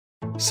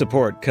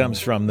Support comes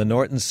from the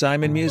Norton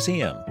Simon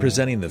Museum,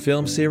 presenting the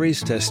film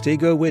series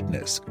Testigo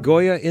Witness,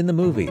 Goya in the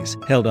Movies.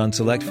 Held on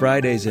select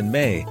Fridays in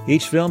May,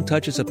 each film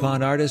touches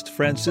upon artist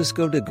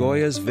Francisco de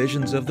Goya's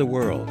visions of the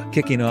world,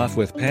 kicking off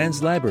with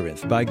Pan's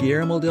Labyrinth by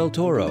Guillermo del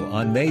Toro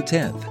on May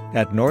 10th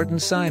at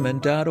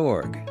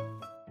nortonsimon.org.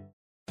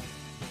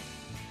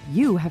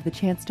 You have the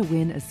chance to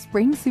win a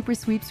spring super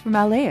sweeps from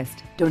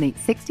LAist. Donate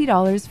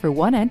 $60 for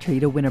one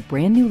entry to win a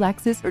brand new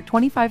Lexus or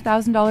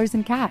 $25,000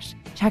 in cash.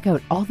 Check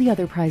out all the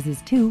other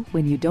prizes too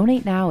when you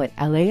donate now at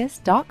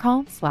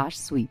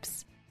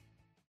laist.com/sweeps.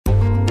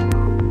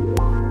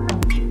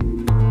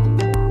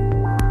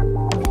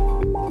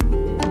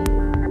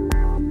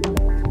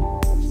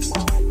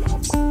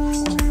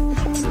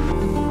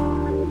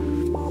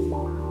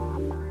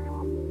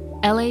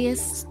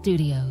 LAist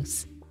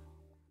Studios.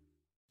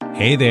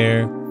 Hey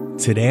there.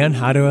 Today on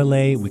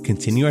HTLA, we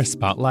continue our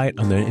spotlight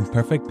on the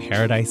Imperfect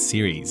Paradise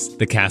series,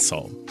 The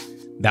Castle.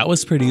 That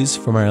was produced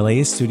from our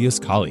LA Studios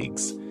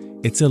colleagues.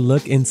 It's a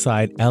look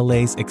inside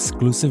LA's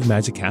exclusive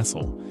magic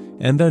castle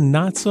and the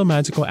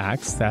not-so-magical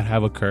acts that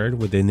have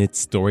occurred within its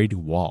storied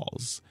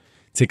walls.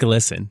 Take a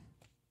listen.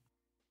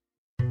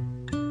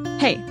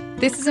 Hey,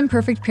 this is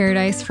Imperfect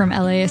Paradise from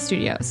LA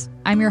Studios.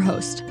 I'm your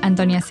host,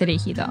 Antonia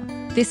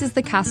Cereijido. This is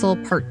The Castle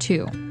Part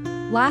 2.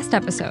 Last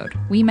episode,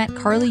 we met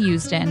Carly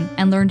Usden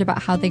and learned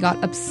about how they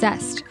got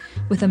obsessed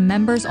with a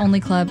members-only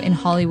club in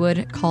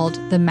Hollywood called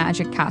the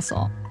Magic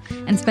Castle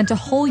and spent a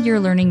whole year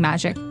learning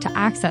magic to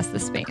access the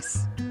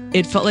space.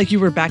 It felt like you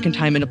were back in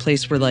time in a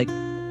place where, like,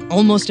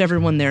 almost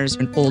everyone there is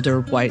an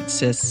older, white,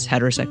 cis,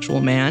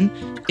 heterosexual man.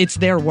 It's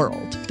their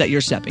world that you're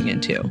stepping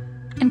into.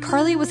 And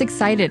Carly was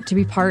excited to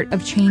be part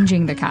of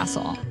changing the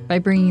castle by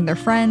bringing their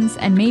friends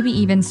and maybe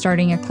even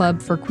starting a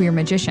club for queer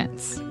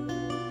magicians.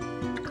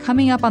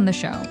 Coming up on the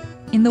show,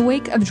 in the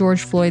wake of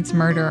George Floyd's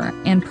murder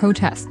and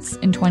protests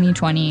in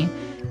 2020,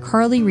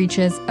 Carly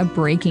reaches a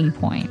breaking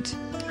point,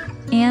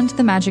 and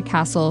the Magic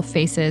Castle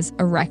faces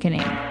a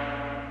reckoning.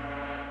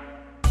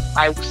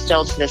 I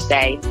still, to this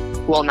day,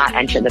 will not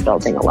enter the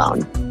building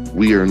alone.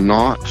 We are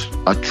not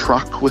a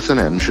truck with an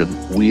engine.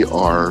 We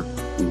are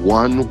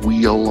one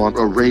wheel on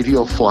a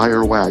radio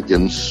flyer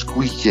wagon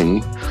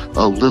squeaking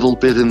a little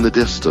bit in the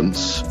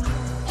distance,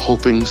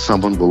 hoping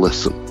someone will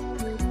listen.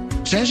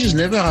 Changes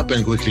never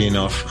happen quickly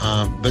enough,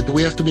 but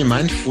we have to be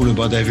mindful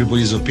about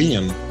everybody's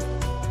opinion.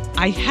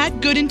 I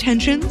had good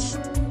intentions,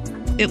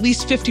 at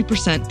least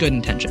 50% good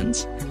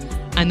intentions.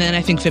 And then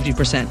I think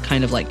 50%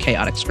 kind of like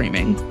chaotic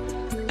screaming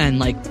and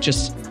like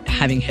just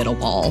having hit a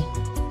wall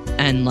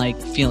and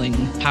like feeling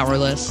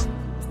powerless.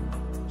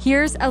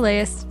 Here's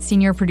LAist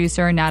senior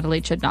producer Natalie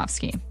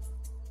Chudnovsky.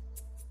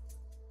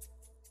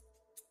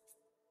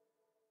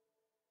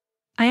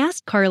 I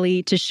asked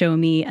Carly to show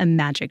me a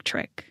magic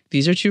trick.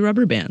 These are 2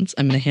 rubber bands.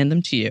 I'm going to hand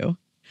them to you.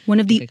 One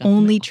of the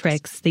only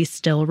tricks they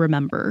still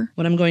remember.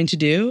 What I'm going to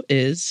do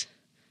is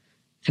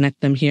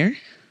connect them here.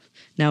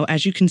 Now,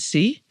 as you can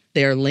see,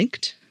 they are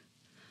linked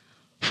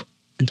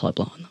until I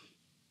blow on them.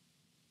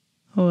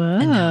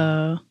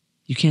 Whoa.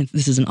 You can't,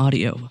 this is an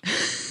audio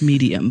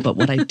medium, but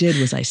what I did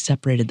was I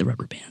separated the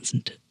rubber bands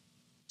into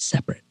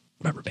separate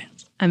rubber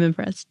bands. I'm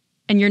impressed.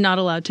 And you're not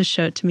allowed to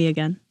show it to me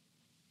again.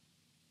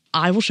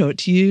 I will show it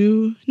to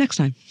you next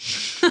time.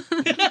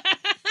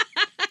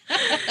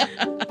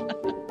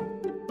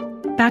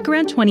 Back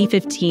around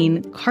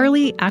 2015,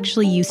 Carly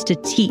actually used to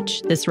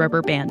teach this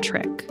rubber band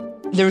trick.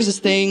 There was this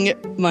thing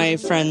my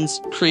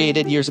friends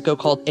created years ago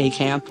called A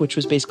Camp, which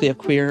was basically a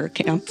queer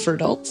camp for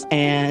adults.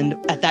 And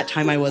at that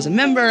time I was a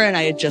member and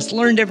I had just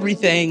learned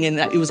everything and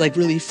it was like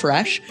really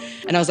fresh.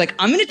 And I was like,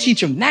 I'm going to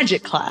teach a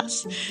magic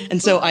class.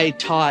 And so I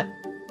taught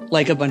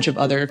like a bunch of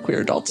other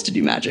queer adults to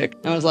do magic.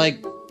 And I was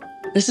like,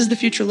 this is the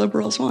future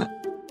liberals want.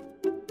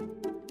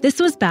 This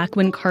was back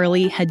when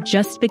Carly had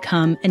just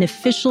become an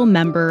official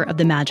member of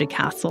the Magic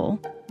Castle.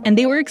 And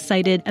they were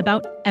excited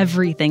about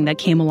everything that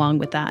came along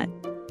with that.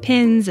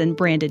 Pins and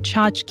branded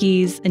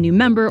tchotchkes, a new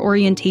member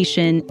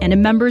orientation, and a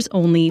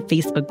members-only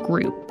Facebook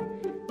group.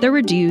 There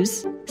were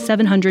dues,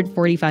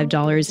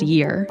 $745 a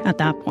year at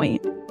that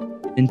point.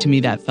 And to me,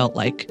 that felt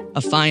like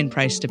a fine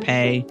price to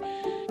pay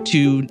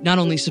to not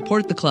only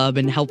support the club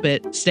and help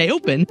it stay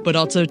open, but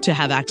also to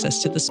have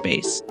access to the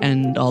space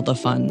and all the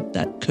fun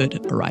that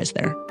could arise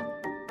there.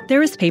 There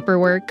was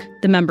paperwork,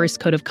 the members'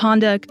 code of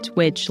conduct,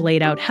 which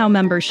laid out how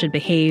members should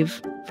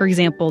behave. For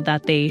example,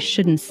 that they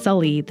shouldn't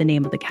sully the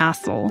name of the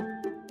castle.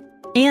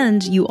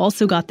 And you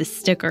also got this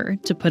sticker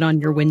to put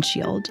on your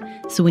windshield.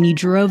 So when you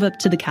drove up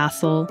to the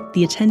castle,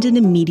 the attendant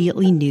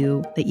immediately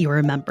knew that you were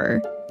a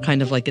member.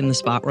 Kind of like in the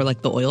spot where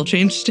like the oil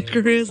change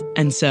sticker is.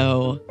 And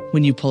so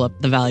when you pull up,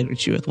 the Valley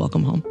greets you with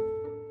welcome home.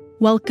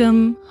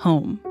 Welcome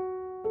home.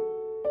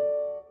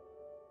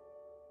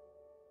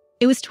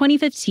 It was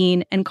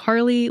 2015 and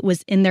Carly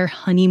was in their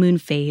honeymoon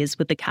phase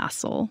with the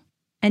castle.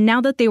 And now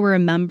that they were a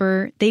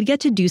member, they'd get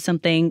to do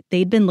something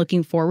they'd been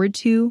looking forward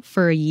to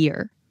for a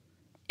year.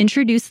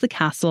 Introduce the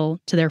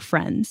castle to their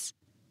friends.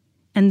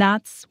 And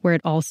that's where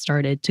it all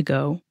started to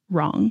go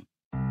wrong.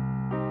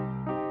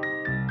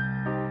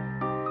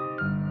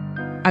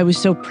 I was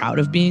so proud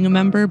of being a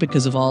member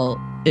because of all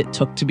it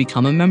took to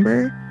become a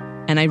member.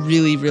 And I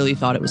really, really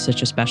thought it was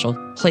such a special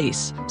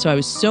place. So I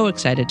was so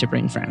excited to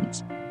bring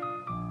friends.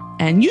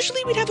 And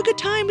usually we'd have a good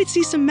time. We'd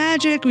see some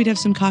magic. We'd have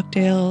some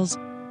cocktails.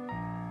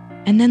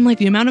 And then like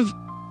the amount of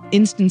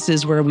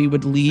instances where we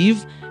would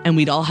leave and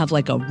we'd all have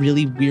like a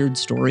really weird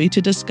story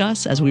to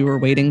discuss as we were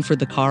waiting for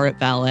the car at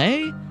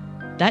valet,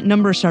 that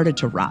number started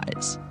to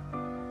rise.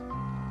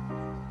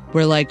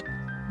 We're like,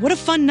 what a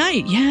fun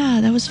night. Yeah,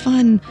 that was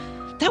fun.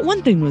 That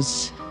one thing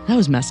was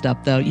messed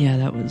up though. Yeah,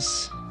 that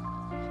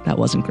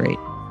wasn't great.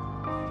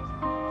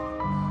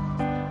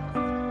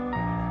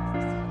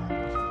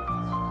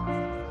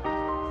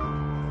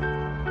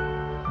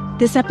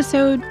 This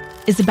episode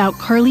is about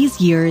Carly's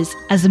years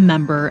as a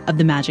member of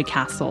the Magic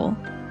Castle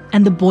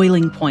and the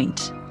boiling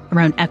point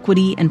around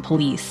equity and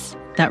police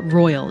that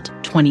roiled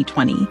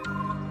 2020.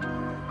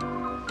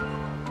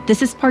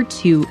 This is part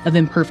 2 of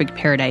Imperfect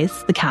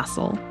Paradise, The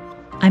Castle.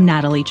 I'm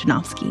Natalie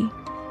Chudnovsky.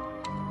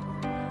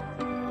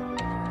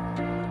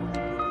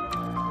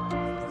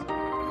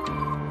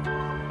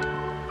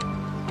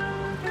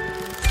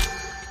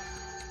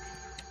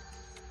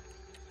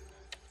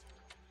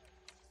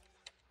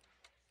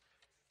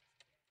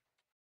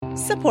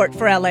 Support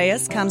for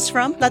LAist comes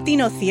from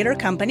Latino Theater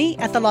Company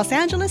at the Los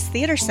Angeles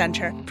Theater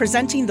Center,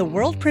 presenting the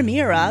world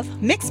premiere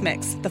of Mix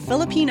Mix, The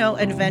Filipino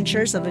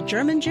Adventures of a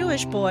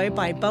German-Jewish Boy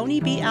by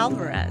Bonnie B.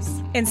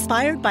 Alvarez.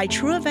 Inspired by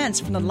true events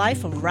from the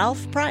life of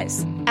Ralph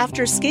Price.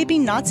 After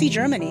escaping Nazi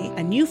Germany,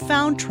 a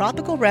newfound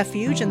tropical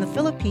refuge in the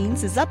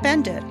Philippines is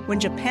upended when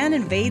Japan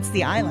invades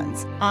the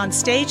islands. On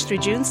stage through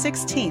June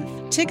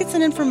 16th. Tickets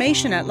and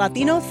information at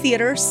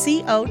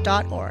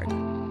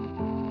latinotheaterco.org.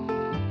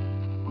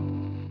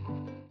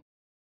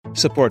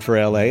 Support for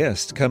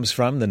LAist comes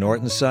from the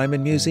Norton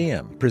Simon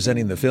Museum,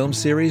 presenting the film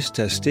series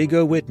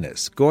Testigo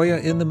Witness, Goya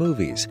in the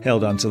Movies,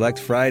 held on select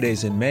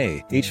Fridays in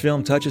May. Each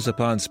film touches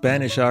upon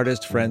Spanish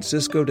artist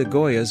Francisco de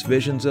Goya's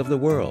visions of the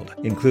world,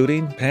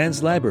 including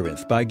Pan's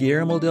Labyrinth by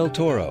Guillermo del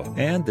Toro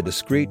and The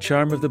Discreet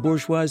Charm of the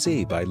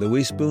Bourgeoisie by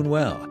Luis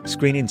Buñuel.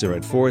 Screenings are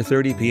at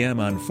 4:30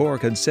 p.m. on 4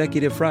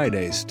 consecutive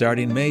Fridays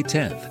starting May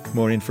 10th.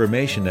 More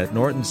information at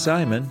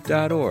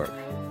nortonsimon.org.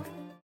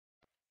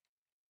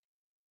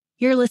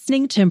 You're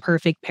listening to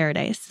Imperfect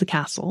Paradise, The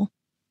Castle.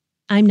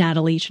 I'm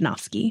Natalie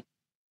Chudnovsky.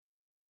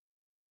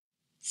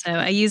 So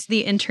I used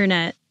the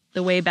internet,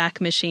 the Wayback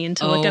Machine,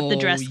 to look up the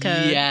dress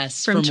code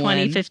from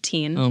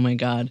 2015. Oh my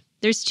God.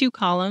 There's 2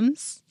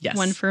 columns,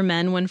 one for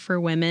men, one for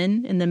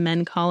women. In the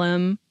men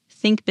column,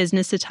 think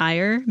business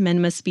attire. Men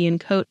must be in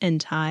coat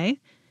and tie.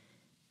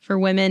 For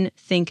women,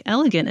 think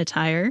elegant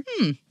attire.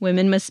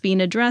 Women must be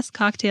in a dress,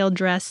 cocktail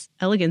dress,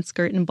 elegant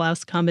skirt and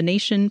blouse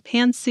combination,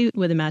 pantsuit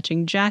with a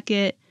matching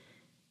jacket.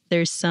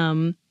 There's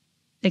some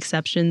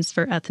exceptions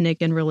for ethnic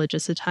and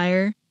religious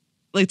attire.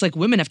 It's like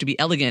women have to be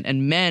elegant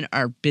and men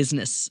are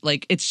business.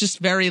 Like, it's just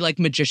very like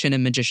magician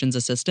and magician's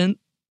assistant.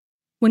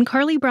 When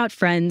Carly brought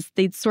friends,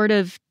 they'd sort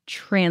of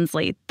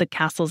translate the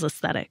castle's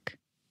aesthetic.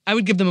 I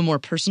would give them a more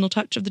personal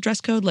touch of the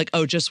dress code. Like,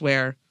 oh, just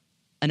wear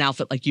an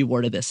outfit like you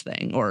wore to this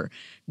thing, or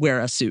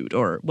wear a suit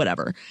or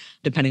whatever,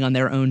 depending on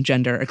their own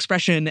gender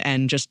expression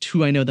and just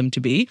who I know them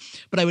to be.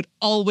 But I would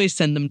always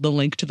send them the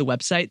link to the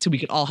website so we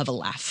could all have a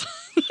laugh.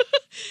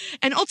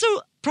 And also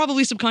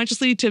probably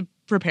subconsciously to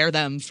prepare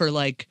them for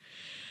like,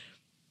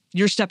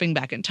 you're stepping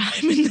back in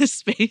time in this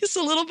space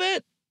a little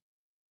bit.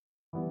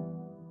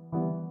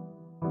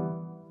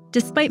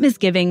 Despite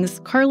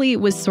misgivings, Carly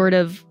was sort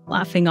of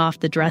laughing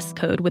off the dress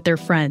code with their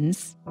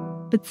friends.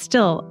 But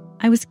still,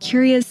 I was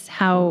curious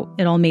how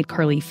it all made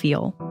Carly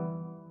feel.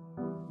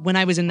 When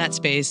I was in that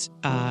space,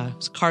 it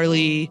was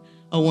Carly,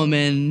 a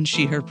woman,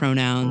 she, her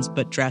pronouns,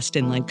 but dressed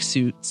in like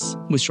suits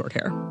with short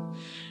hair.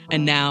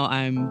 And now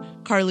I'm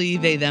Carly,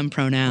 they, them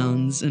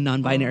pronouns, a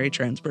non-binary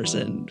trans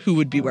person who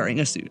would be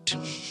wearing a suit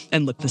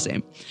and look the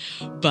same.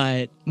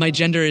 But my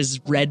gender is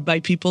read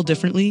by people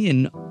differently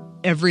in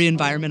every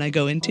environment I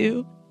go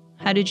into.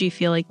 How did you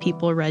feel like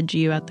people read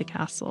you at the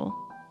castle?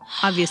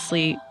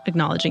 Obviously,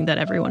 acknowledging that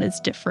everyone is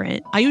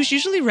different. I was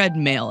usually read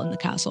male in the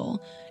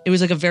castle. It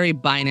was like a very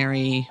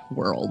binary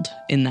world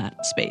in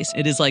that space.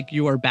 It is like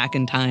you are back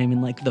in time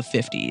in like the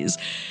 50s.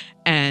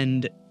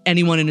 And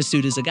anyone in a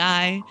suit is a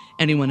guy,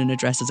 anyone in a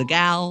dress is a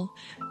gal,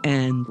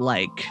 and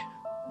like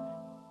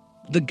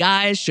the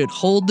guys should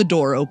hold the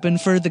door open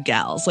for the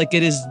gals. Like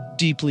it is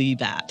deeply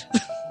that.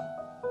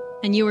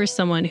 And you were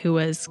someone who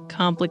was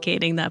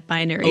complicating that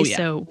binary. Oh, yeah.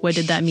 So what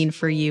did that mean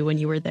for you when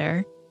you were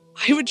there?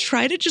 I would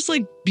try to just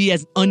like be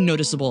as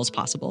unnoticeable as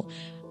possible.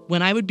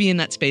 When I would be in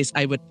that space,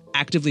 I would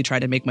actively try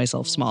to make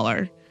myself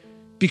smaller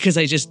because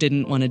I just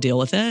didn't want to deal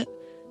with it.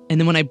 And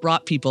then when I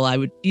brought people, I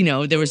would,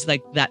 there was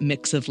like that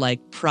mix of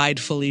like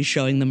pridefully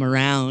showing them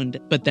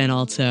around, but then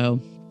also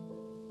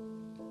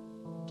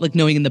like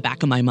knowing in the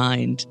back of my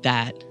mind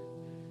that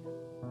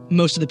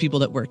most of the people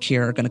that work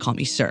here are going to call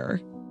me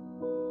sir.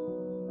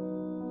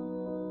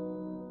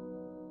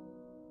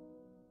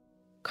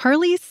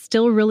 Carly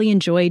still really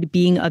enjoyed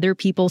being other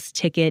people's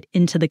ticket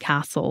into the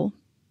castle,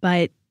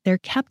 but there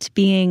kept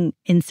being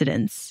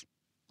incidents,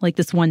 like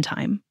this one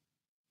time.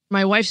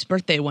 My wife's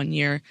birthday one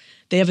year,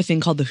 they have a thing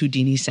called the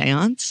Houdini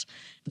Seance.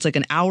 It's like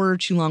an hour or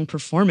two long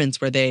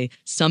performance where they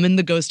summon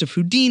the ghost of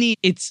Houdini.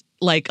 It's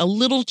like a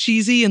little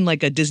cheesy in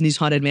like a Disney's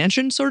Haunted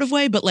Mansion sort of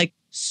way, but like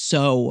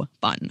so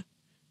fun.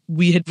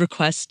 We had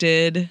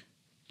requested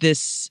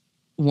this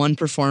one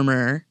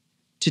performer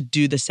to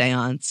do the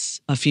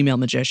seance, a female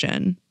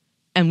magician.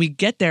 And we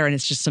get there and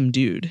it's just some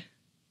dude.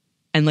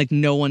 And like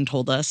no one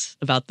told us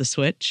about the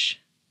switch.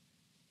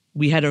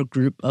 We had a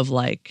group of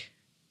like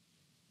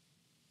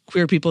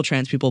queer people,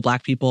 trans people,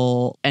 Black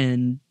people,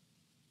 and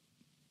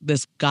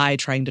this guy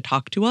trying to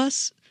talk to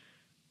us.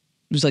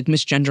 It was like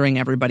misgendering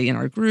everybody in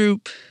our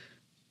group,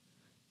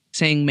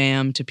 saying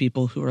ma'am to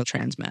people who are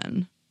trans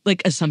men.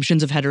 Like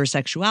assumptions of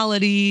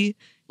heterosexuality,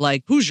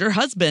 like, who's your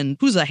husband?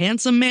 Who's a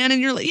handsome man?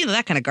 And you're like,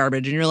 that kind of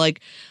garbage. And you're like,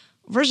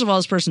 first of all,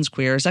 this person's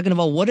queer. Second of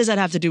all, what does that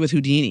have to do with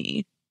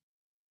Houdini?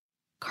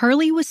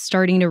 Carly was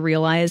starting to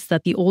realize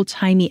that the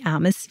old-timey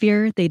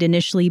atmosphere they'd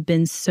initially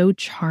been so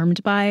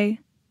charmed by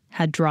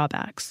had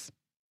drawbacks.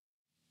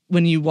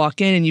 When you walk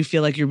in and you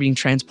feel like you're being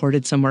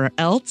transported somewhere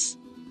else,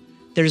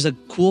 there's a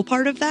cool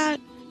part of that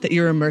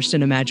you're immersed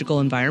in a magical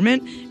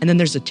environment. And then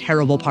there's a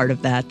terrible part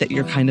of that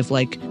you're kind of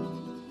like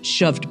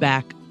shoved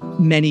back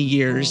many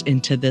years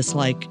into this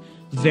like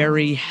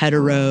very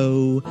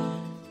hetero,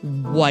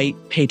 white,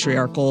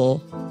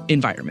 patriarchal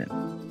environment.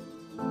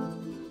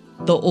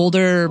 The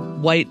older,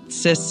 white,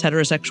 cis,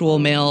 heterosexual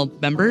male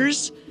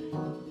members,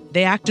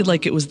 they acted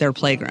like it was their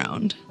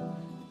playground.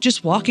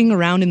 Just walking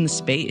around in the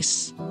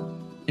space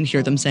and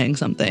hear them saying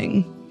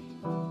something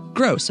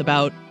gross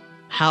about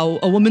how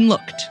a woman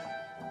looked.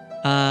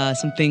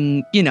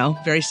 Something,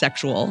 very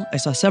sexual. I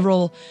saw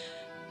several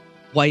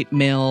white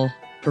male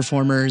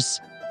performers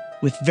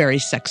with very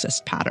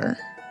sexist patter.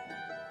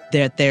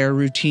 That their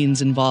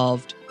routines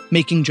involved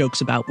making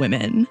jokes about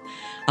women.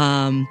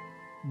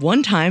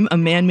 One time, a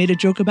man made a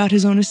joke about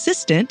his own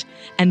assistant,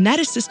 and that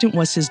assistant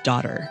was his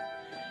daughter.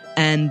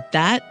 And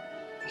that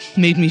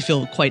made me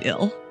feel quite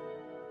ill.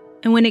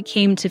 And when it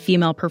came to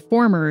female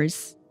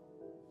performers,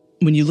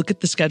 when you look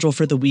at the schedule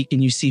for the week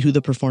and you see who the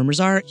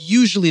performers are,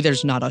 usually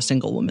there's not a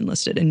single woman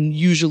listed, and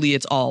usually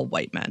it's all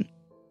white men.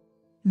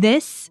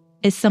 This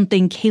is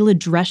something Kayla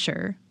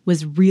Drescher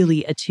was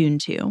really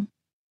attuned to.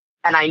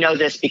 And I know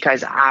this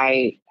because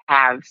I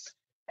have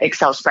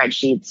Excel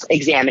spreadsheets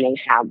examining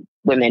how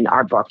women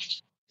are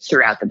booked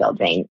throughout the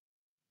building.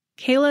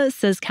 Kayla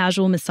says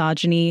casual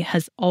misogyny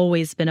has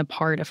always been a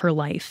part of her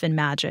life in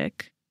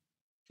magic.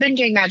 I've been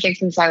doing magic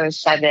since I was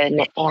 7,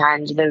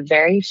 and the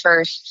very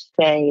first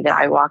day that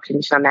I walked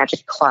into a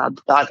magic club,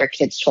 the other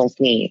kids told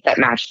me that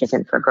magic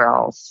isn't for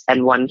girls,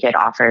 and one kid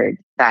offered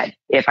that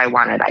if I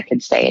wanted, I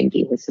could stay and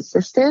be his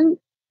assistant.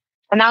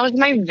 And that was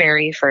my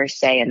very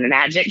first day in the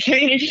magic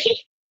community.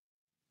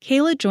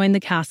 Kayla joined the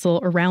castle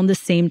around the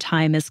same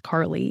time as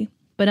Carly.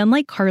 But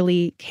unlike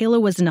Carly,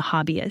 Kayla wasn't a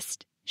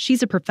hobbyist.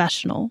 She's a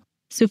professional.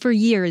 So for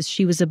years,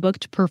 she was a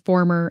booked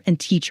performer and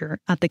teacher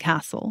at the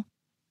castle.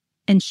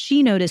 And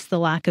she noticed the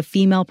lack of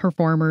female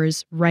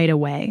performers right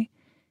away.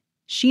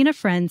 She and a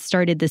friend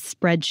started this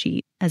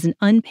spreadsheet as an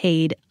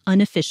unpaid,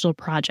 unofficial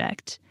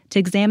project to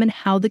examine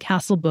how the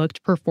castle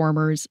booked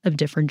performers of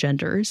different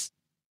genders.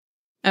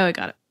 Oh, I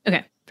got it.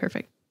 Okay,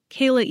 perfect.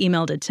 Kayla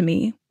emailed it to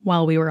me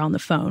while we were on the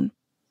phone.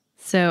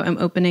 So I'm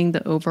opening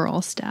the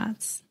overall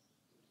stats.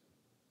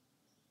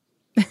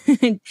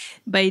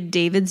 By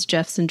Davids,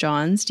 Jeffs, and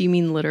Johns, do you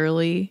mean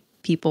literally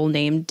people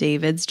named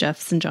Davids,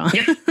 Jeffs, and Johns?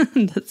 Yep.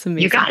 That's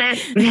amazing. You got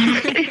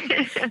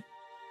it.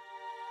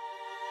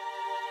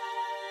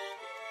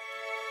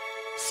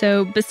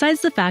 So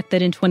besides the fact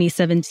that in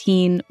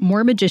 2017,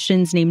 more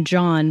magicians named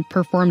John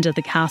performed at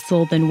the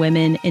castle than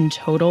women in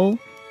total,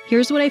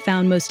 here's what I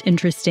found most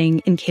interesting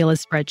in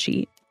Kayla's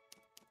spreadsheet.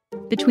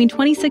 Between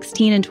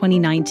 2016 and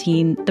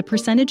 2019, the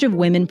percentage of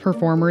women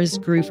performers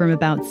grew from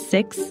about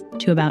 6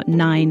 to about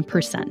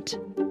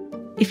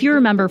 9%. If you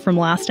remember from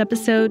last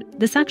episode,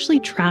 this actually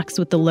tracks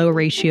with the low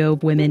ratio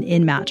of women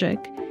in magic.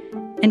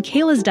 And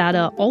Kayla's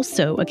data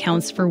also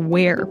accounts for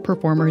where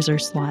performers are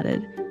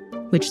slotted,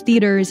 which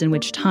theaters and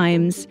which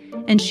times,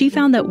 and she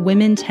found that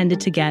women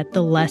tended to get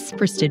the less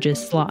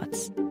prestigious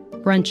slots,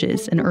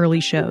 brunches and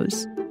early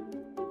shows.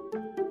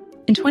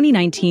 In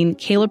 2019,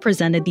 Kayla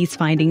presented these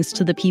findings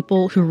to the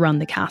people who run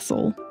the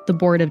castle, the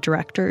board of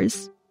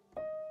directors.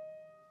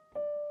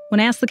 When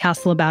I asked the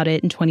castle about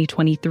it in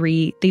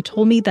 2023, they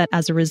told me that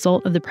as a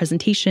result of the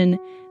presentation,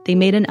 they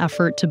made an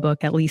effort to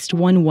book at least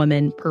one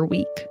woman per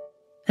week,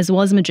 as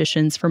well as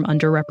magicians from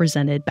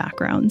underrepresented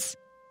backgrounds.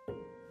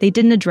 They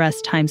didn't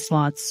address time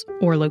slots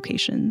or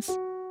locations.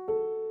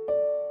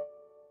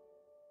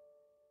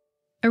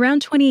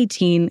 Around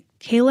 2018,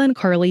 Kayla and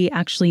Carly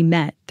actually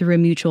met through a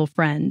mutual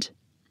friend.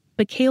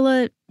 But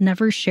Kayla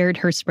never shared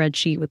her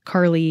spreadsheet with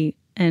Carly,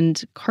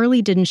 and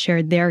Carly didn't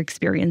share their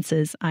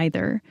experiences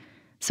either.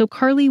 So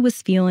Carly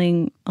was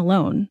feeling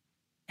alone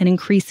and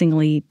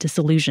increasingly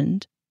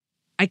disillusioned.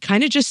 I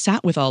kind of just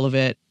sat with all of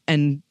it,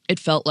 and it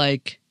felt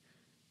like,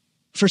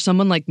 for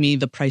someone like me,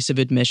 the price of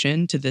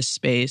admission to this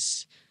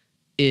space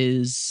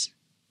is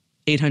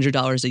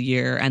 $800 a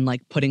year and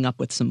like putting up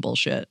with some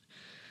bullshit.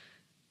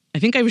 I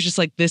think I was just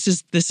like, this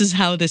is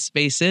how this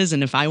space is.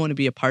 And if I want to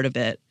be a part of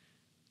it,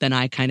 then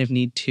I kind of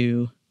need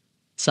to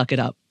suck it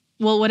up.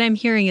 Well, what I'm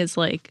hearing is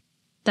like,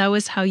 that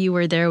was how you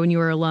were there when you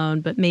were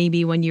alone, but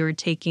maybe when you were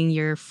taking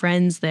your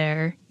friends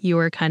there, you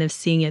were kind of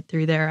seeing it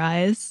through their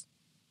eyes.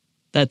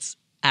 That's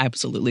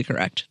absolutely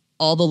correct.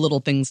 All the little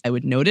things I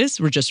would notice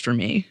were just for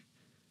me.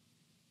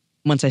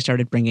 Once I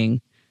started bringing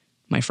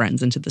my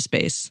friends into the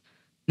space,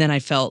 then I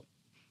felt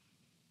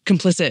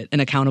complicit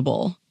and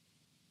accountable.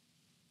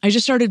 I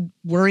just started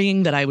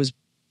worrying that I was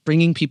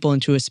bringing people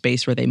into a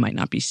space where they might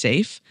not be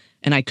safe,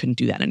 and I couldn't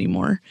do that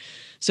anymore.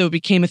 So it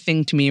became a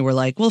thing to me where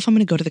like, well, if I'm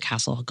going to go to the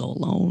castle, I'll go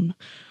alone.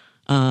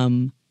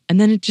 And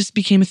then it just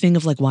became a thing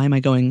of like, why am I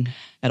going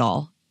at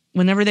all?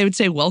 Whenever they would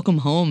say, welcome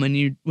home,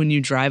 and when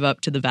you drive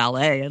up to the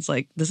valet, it's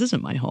like, this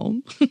isn't my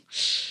home.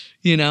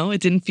 You know,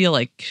 it didn't feel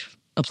like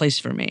a place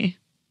for me.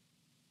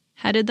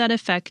 How did that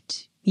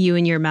affect you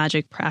and your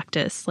magic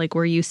practice? Like,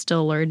 were you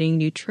still learning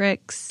new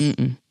tricks?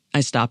 Mm-mm.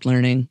 I stopped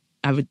learning.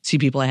 I would see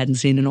people I hadn't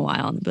seen in a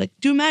while and be like,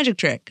 do a magic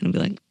trick. And I'd be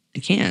like, I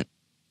can't.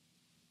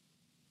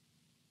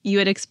 You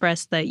had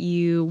expressed that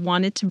you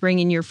wanted to bring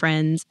in your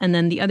friends, and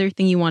then the other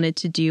thing you wanted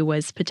to do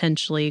was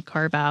potentially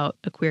carve out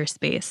a queer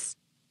space.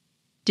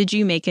 Did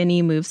you make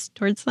any moves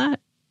towards that?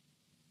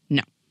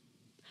 No.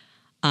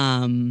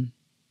 I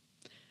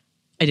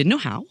didn't know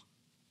how.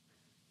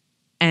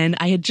 And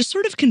I had just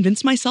sort of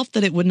convinced myself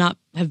that it would not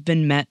have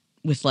been met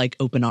with like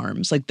open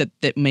arms, like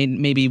that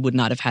maybe would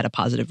not have had a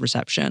positive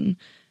reception.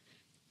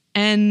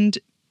 And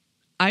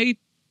I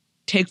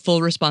take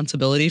full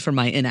responsibility for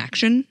my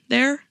inaction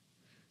there.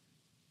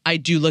 I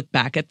do look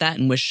back at that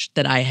and wish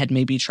that I had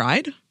maybe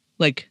tried,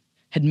 like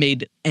had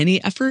made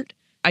any effort.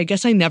 I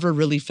guess I never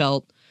really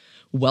felt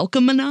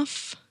welcome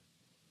enough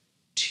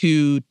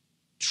to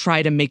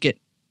try to make it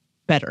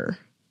better.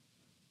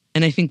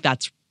 And I think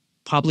that's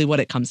probably what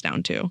it comes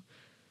down to.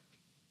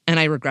 And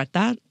I regret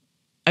that.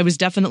 I was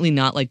definitely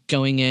not like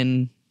going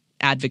in,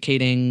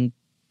 advocating,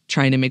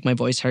 trying to make my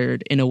voice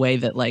heard in a way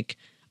that like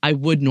I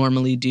would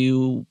normally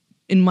do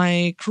in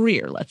my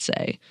career, let's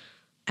say.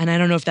 And I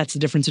don't know if that's the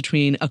difference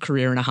between a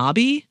career and a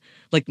hobby.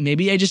 Like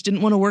maybe I just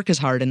didn't want to work as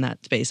hard in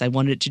that space. I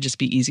wanted it to just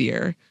be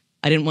easier.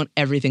 I didn't want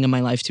everything in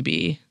my life to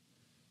be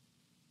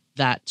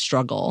that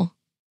struggle.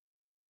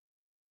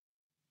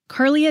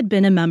 Carly had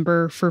been a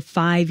member for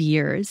 5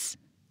 years,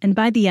 and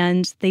by the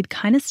end, they'd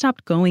kind of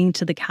stopped going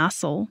to the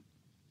castle.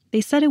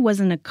 They said it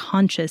wasn't a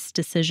conscious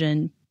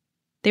decision.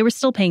 They were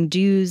still paying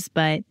dues,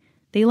 but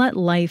they let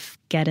life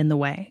get in the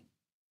way.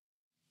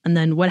 And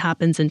then what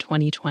happens in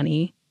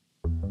 2020?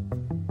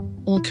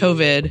 Well,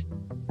 COVID,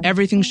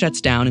 everything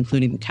shuts down,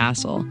 including the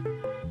castle.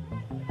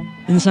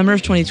 In the summer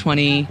of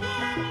 2020,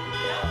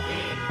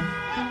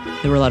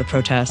 there were a lot of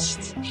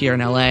protests here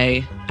in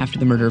LA after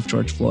the murder of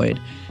George Floyd.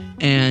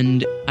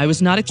 And I was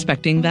not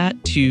expecting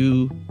that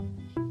to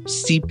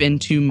seep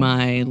into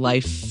my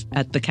life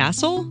at the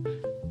castle,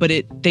 but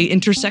they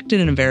intersected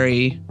in a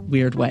very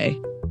weird way.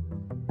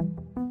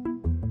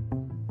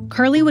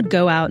 Carly would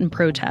go out and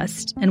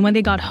protest, and when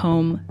they got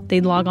home,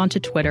 they'd log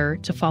onto Twitter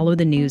to follow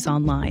the news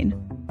online.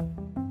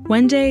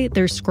 One day,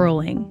 they're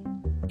scrolling,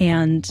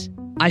 and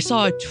I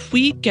saw a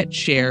tweet get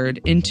shared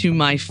into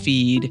my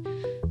feed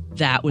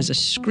that was a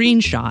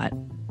screenshot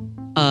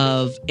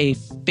of a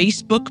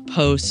Facebook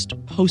post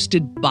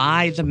posted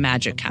by the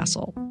Magic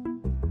Castle.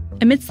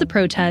 Amidst the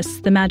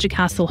protests, the Magic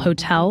Castle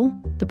Hotel,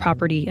 the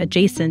property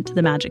adjacent to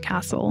the Magic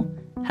Castle,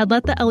 had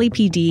let the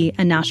LAPD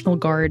and National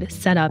Guard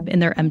set up in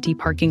their empty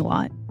parking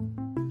lot.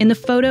 In the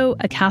photo,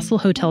 a Castle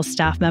Hotel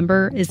staff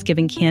member is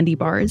giving candy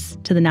bars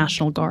to the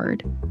National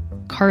Guard.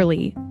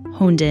 Carly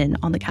honed in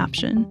on the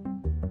caption.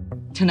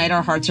 Tonight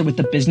our hearts are with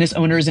the business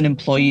owners and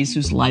employees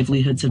whose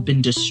livelihoods have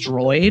been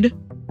destroyed.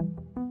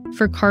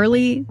 For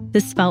Carly,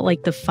 this felt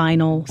like the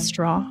final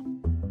straw.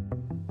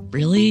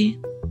 Really?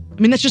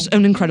 I mean, that's just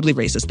an incredibly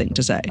racist thing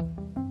to say.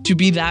 To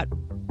be that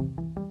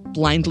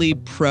blindly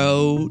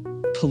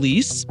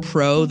pro-police,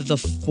 pro the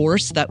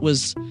force that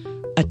was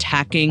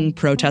attacking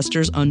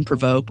protesters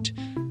unprovoked.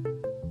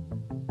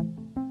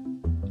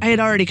 I had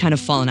already kind of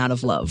fallen out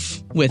of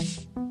love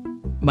with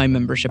my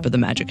membership of the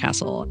Magic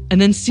Castle.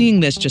 And then seeing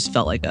this just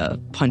felt like a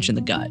punch in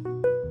the gut.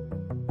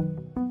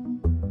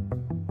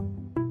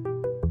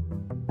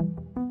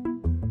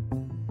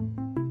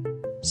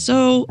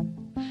 So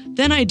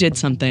then I did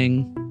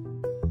something.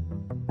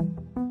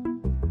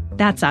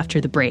 That's after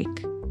the break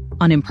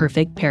on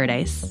Imperfect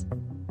Paradise.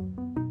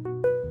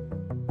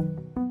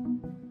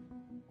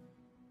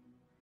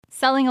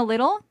 Selling a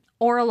little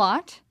or a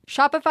lot?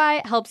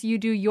 Shopify helps you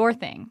do your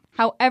thing,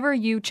 however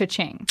you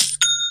cha-ching.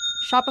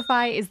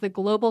 Shopify is the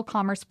global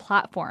commerce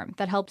platform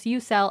that helps you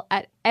sell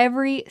at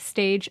every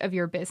stage of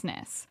your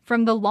business.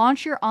 From the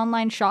launch your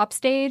online shop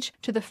stage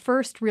to the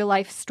first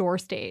real-life store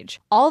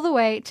stage, all the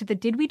way to the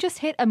did we just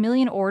hit 1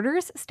 million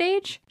orders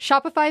stage?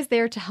 Shopify's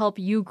there to help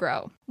you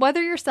grow.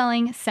 Whether you're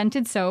selling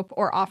scented soap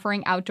or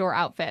offering outdoor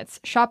outfits,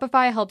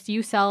 Shopify helps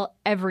you sell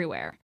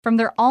everywhere. From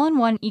their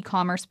all-in-one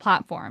e-commerce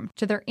platform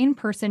to their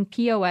in-person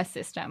POS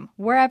system,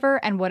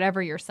 wherever and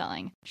whatever you're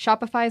selling,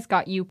 Shopify's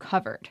got you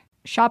covered.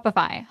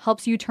 Shopify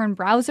helps you turn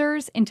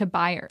browsers into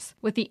buyers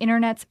with the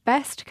internet's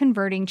best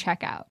converting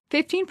checkout.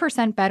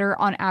 15% better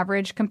on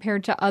average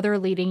compared to other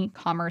leading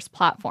commerce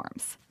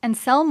platforms. And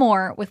sell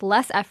more with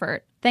less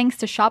effort thanks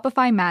to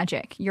Shopify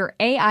Magic, your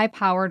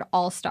AI-powered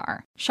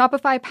all-star.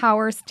 Shopify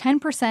powers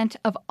 10%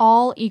 of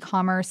all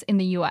e-commerce in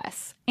the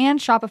US. And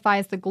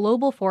Shopify is the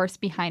global force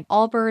behind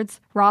Allbirds,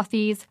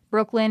 Rothy's,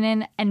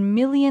 Brooklinen, and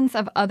millions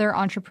of other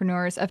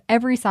entrepreneurs of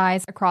every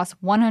size across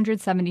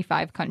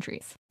 175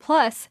 countries.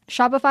 Plus,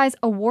 Shopify's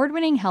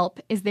award-winning help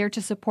is there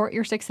to support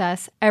your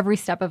success every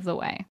step of the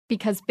way.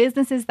 Because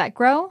businesses that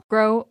grow,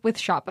 grow with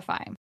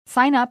Shopify.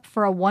 Sign up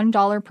for a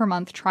 $1 per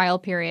month trial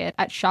period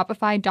at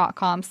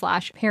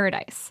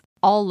shopify.com/paradise,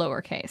 all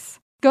lowercase.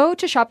 Go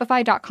to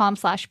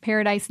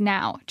shopify.com/paradise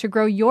now to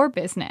grow your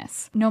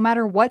business, no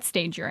matter what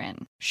stage you're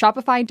in.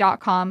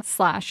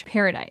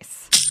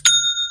 Shopify.com/paradise.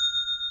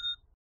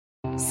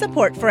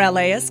 Support for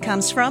LAist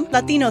comes from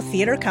Latino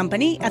Theater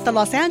Company at the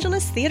Los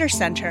Angeles Theater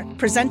Center,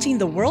 presenting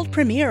the world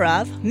premiere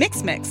of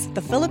Mix,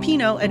 the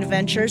Filipino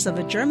Adventures of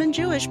a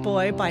German-Jewish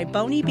Boy by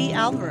Bonnie B.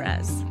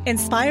 Alvarez.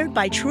 Inspired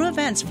by true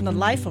events from the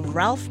life of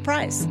Ralph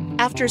Price.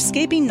 After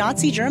escaping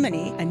Nazi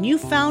Germany, a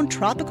newfound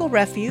tropical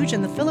refuge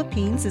in the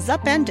Philippines is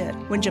upended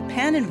when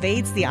Japan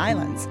invades the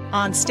islands.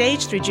 On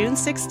stage through June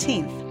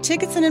 16th.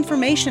 Tickets and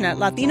information at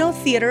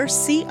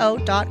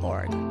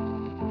latinotheaterco.org.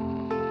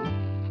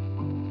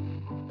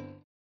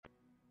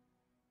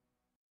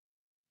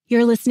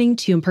 You're listening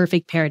to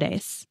Imperfect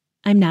Paradise.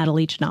 I'm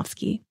Natalie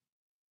Janofsky.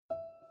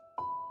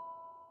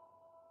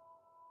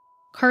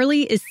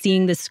 Carly is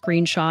seeing this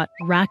screenshot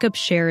rack up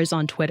shares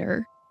on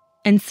Twitter,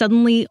 and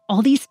suddenly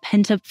all these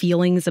pent-up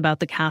feelings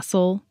about the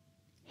castle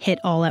hit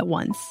all at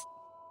once.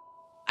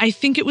 I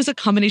think it was a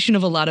combination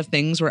of a lot of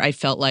things where I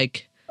felt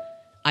like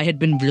I had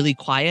been really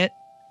quiet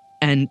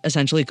and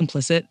essentially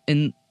complicit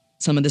in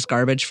some of this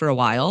garbage for a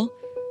while,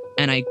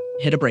 and I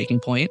hit a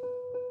breaking point.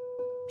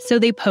 So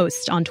they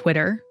post on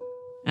Twitter.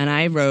 And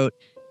I wrote,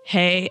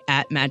 "Hey,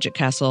 at Magic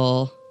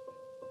Castle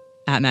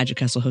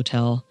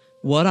Hotel,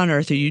 what on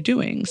earth are you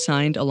doing?"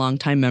 Signed, a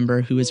longtime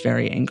member who is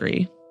very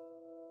angry.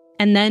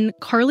 And then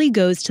Carly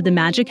goes to the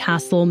Magic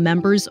Castle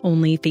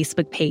members-only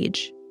Facebook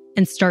page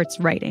and starts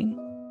writing.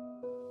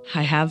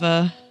 I have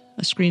a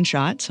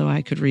screenshot, so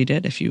I could read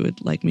it if you would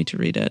like me to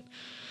read it.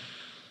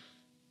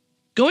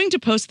 "Going to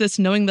post this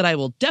knowing that I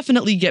will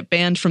definitely get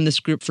banned from this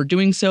group for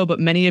doing so, but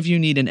many of you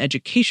need an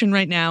education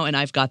right now, and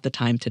I've got the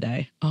time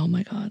today." Oh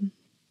my God.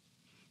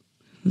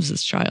 Who's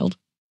this child?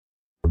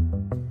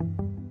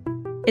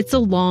 It's a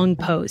long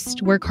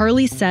post where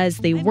Carly says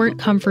they weren't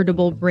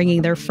comfortable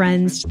bringing their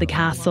friends to the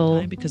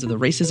castle because of the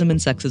racism and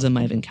sexism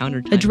I've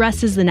encountered.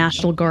 Addresses the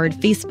National Guard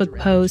Facebook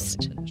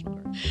post.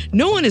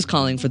 No one is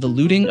calling for the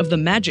looting of the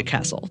Magic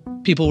Castle.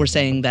 People were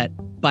saying that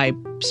by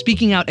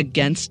speaking out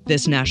against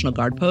this National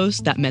Guard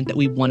post, that meant that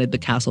we wanted the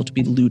castle to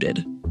be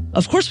looted.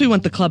 Of course we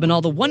want the club and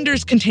all the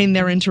wonders contained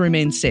therein to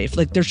remain safe.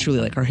 Like, there's truly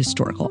like our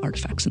historical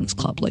artifacts in this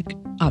club. Like,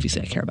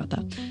 obviously I care about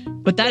that.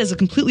 But that is a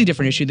completely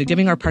different issue than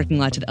giving our parking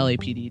lot to the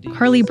LAPD.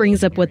 Carly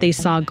brings up what they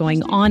saw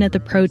going on at the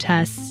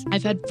protests.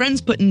 I've had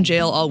friends put in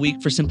jail all week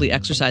for simply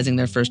exercising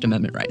their First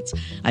Amendment rights.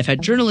 I've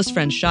had journalist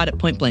friends shot at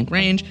point-blank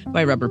range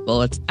by rubber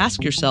bullets.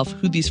 Ask yourself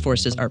who these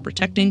forces are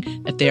protecting.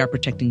 If they are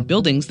protecting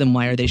buildings, then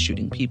why are they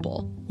shooting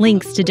people?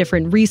 Links to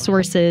different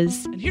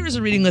resources. And here is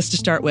a reading list to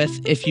start with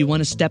if you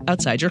want to step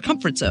outside your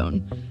comfort zone.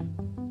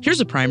 Here's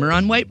a primer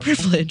on white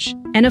privilege.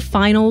 And a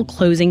final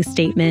closing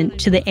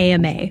statement to the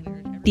AMA,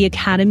 the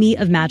Academy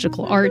of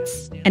Magical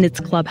Arts, and its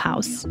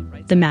clubhouse,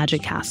 the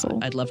Magic Castle.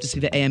 I'd love to see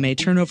the AMA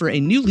turn over a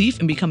new leaf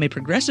and become a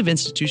progressive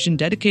institution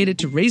dedicated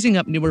to raising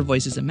up newer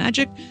voices in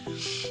magic.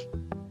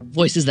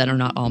 Voices that are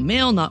not all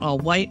male, not all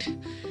white.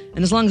 And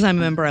as long as I'm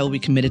a member, I will be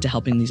committed to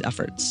helping these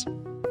efforts.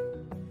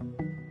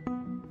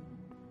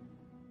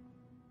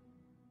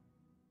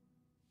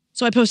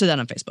 So I posted that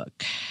on Facebook.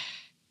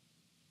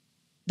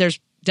 There's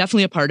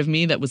definitely a part of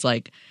me that was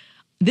like,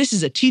 this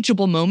is a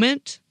teachable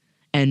moment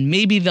and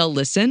maybe they'll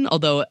listen.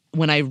 Although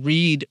when I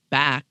read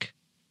back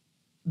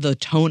the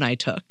tone I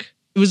took,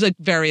 it was like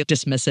very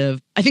dismissive.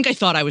 I think I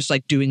thought I was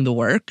like doing the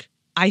work.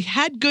 I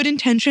had good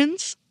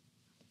intentions,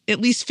 at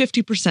least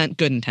 50%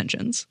 good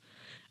intentions.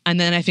 And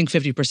then I think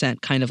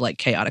 50% kind of like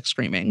chaotic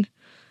screaming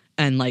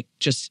and like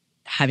just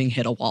having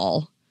hit a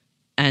wall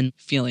and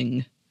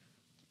feeling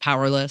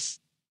powerless.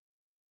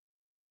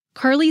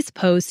 Carly's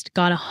post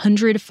got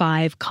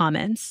 105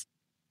 comments.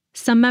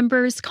 Some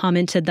members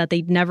commented that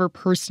they'd never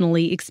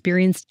personally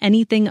experienced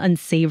anything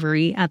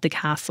unsavory at the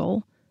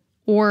castle,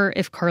 or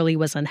if Carly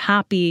was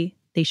unhappy,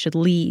 they should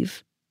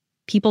leave.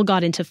 people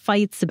got into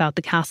fights about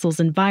the castle's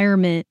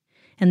environment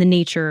and the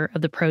nature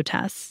of the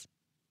protests.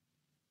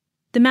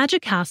 The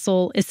Magic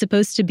Castle is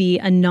supposed to be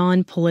a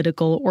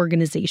non-political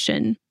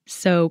organization,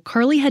 so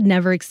Carly had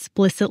never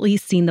explicitly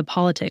seen the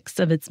politics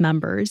of its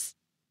members.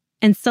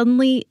 And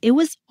suddenly, it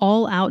was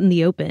all out in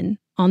the open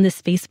on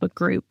this Facebook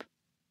group.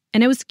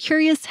 And I was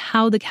curious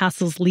how the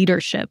castle's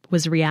leadership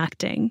was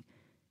reacting.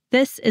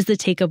 This is the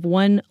take of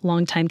one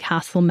longtime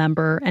castle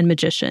member and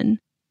magician,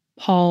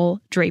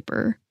 Paul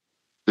Draper.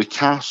 The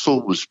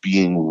castle was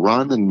being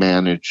run and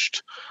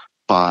managed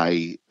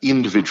by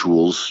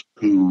individuals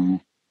who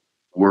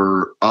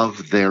were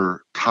of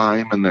their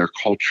time and their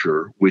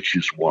culture, which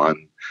is one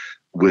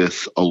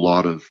with a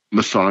lot of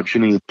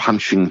misogyny,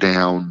 punching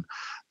down,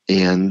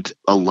 and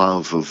a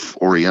love of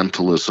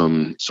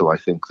Orientalism. So I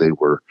think they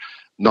were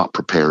not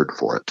prepared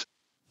for it.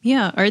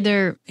 Yeah. Are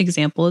there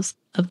examples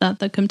of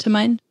that come to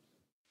mind?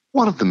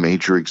 One of the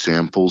major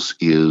examples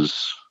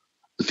is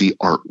the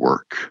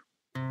artwork.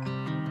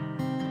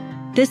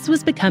 This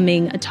was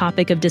becoming a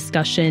topic of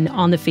discussion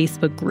on the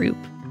Facebook group,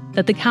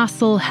 that the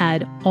castle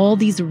had all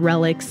these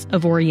relics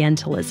of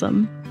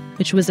Orientalism,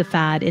 which was a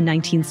fad in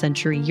 19th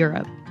century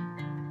Europe.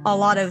 A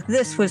lot of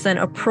this was then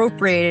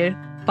appropriated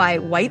by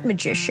white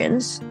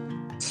magicians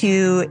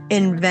to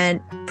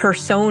invent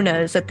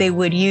personas that they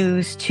would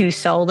use to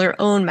sell their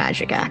own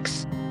magic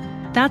acts.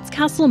 That's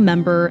castle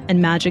member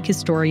and magic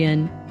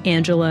historian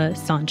Angela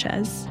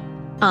Sanchez.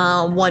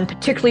 One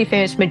particularly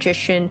famous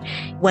magician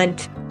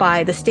went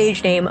by the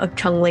stage name of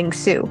Chung-Ling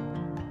Soo.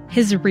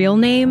 His real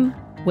name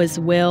was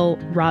Will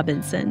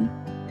Robinson,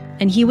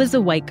 and he was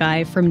a white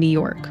guy from New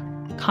York,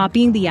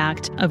 copying the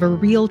act of a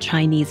real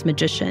Chinese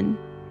magician,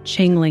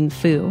 Ching-Ling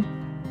Fu.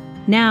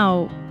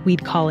 Now,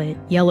 we'd call it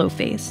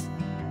yellowface.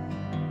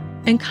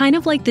 And kind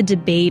of like the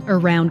debate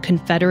around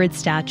Confederate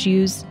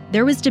statues,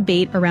 there was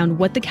debate around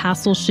what the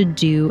castle should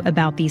do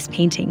about these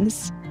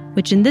paintings,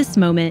 which in this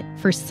moment,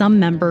 for some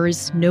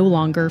members, no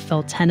longer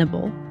felt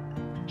tenable.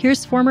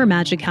 Here's former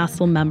Magic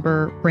Castle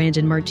member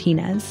Brandon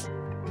Martinez.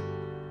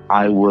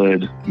 I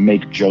would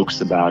make jokes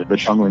about the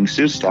Chung-Ling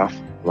Soo stuff,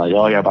 like,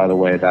 oh yeah, by the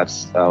way,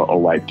 that's a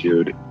white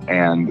dude,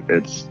 and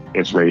it's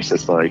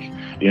racist. Like,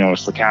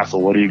 it's the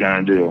castle. What are you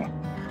gonna do?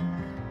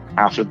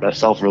 After the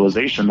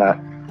self-realization that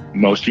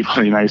most people in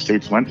the United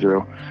States went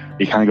through,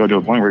 you kind of go to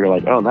a point where you're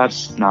like, oh,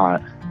 that's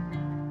not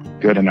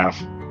good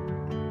enough.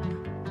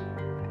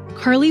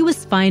 Carly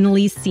was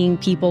finally seeing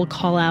people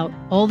call out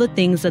all the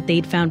things that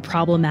they'd found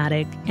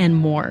problematic and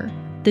more.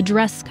 The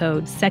dress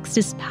code,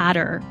 sexist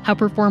patter, how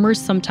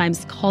performers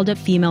sometimes called up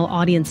female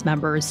audience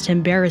members to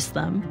embarrass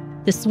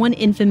them. This one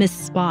infamous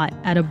spot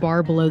at a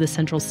bar below the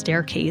central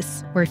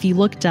staircase, where if you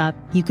looked up,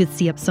 you could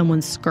see up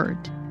someone's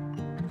skirt.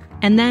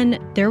 And then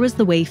there was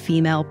the way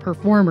female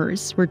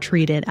performers were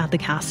treated at the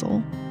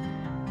castle.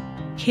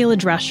 Kayla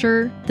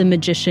Drescher, the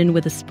magician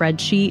with a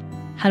spreadsheet,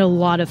 had a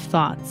lot of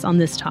thoughts on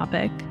this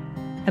topic,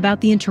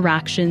 about the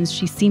interactions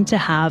she seemed to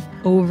have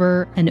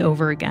over and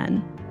over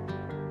again.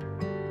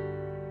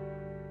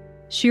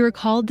 She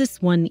recalled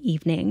this one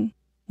evening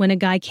when a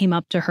guy came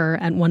up to her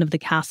at one of the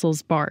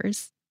castle's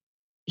bars.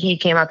 He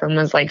came up and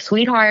was like,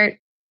 "Sweetheart,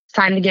 it's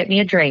time to get me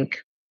a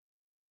drink."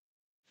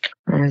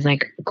 And I was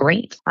like,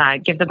 "Great.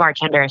 Give the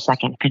bartender a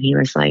second." And he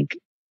was like,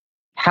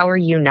 "How are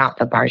you not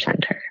the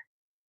bartender?"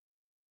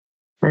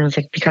 And I was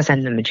like, "Because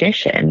I'm the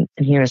magician."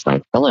 And he was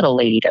like, "The little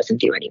lady doesn't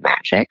do any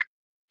magic."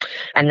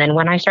 And then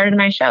when I started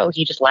my show,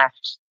 he just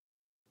left.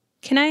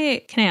 Can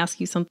I ask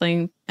you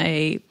something?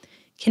 I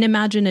can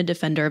imagine a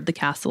defender of the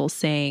castle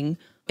saying,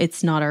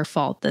 it's not our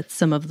fault that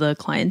some of the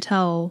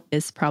clientele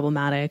is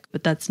problematic,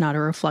 but that's not a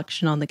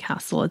reflection on the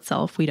castle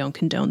itself. We don't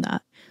condone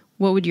that.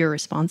 What would your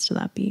response to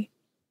that be?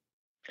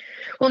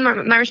 Well,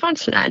 my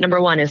response to that, number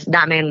one, is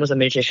that man was a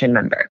magician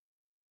member.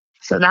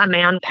 So that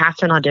man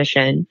passed an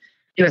audition.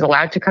 He was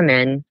allowed to come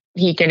in.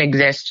 He can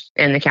exist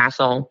in the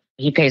castle.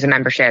 He pays a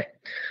membership.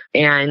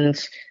 And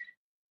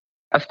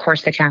of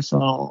course, the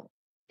castle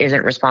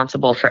isn't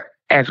responsible for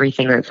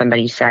everything that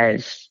somebody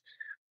says.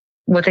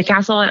 What the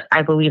castle,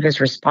 I believe, is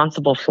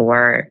responsible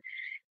for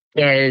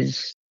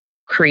is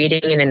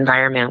creating an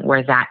environment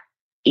where that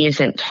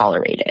isn't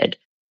tolerated.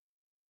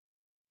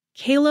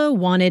 Kayla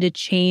wanted a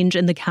change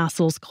in the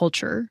castle's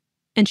culture,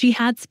 and she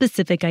had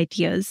specific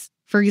ideas.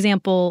 For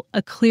example,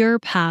 a clear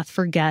path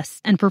for guests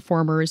and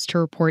performers to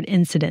report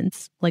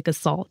incidents like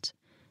assault.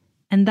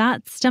 And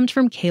that stemmed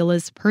from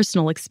Kayla's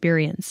personal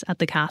experience at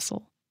the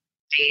castle.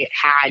 They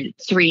had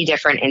 3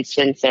 different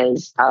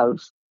instances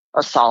of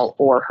assault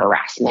or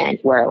harassment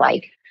where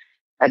I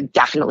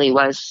definitely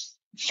was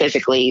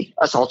physically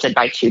assaulted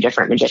by 2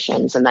 different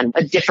magicians. And then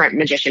a different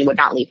magician would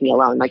not leave me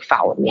alone,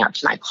 followed me up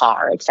to my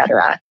car,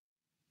 etc.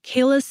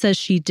 Kayla says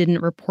she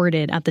didn't report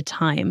it at the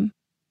time,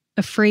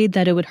 afraid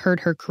that it would hurt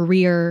her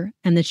career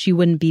and that she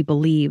wouldn't be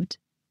believed.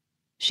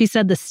 She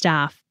said the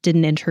staff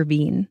didn't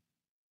intervene.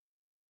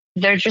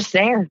 They're just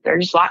there. They're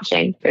just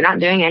watching. They're not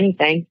doing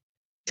anything.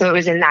 So it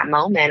was in that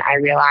moment I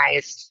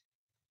realized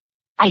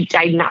I'm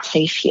not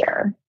safe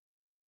here.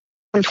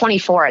 I'm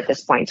 24 at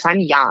this point, so I'm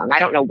young. I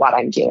don't know what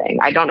I'm doing.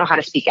 I don't know how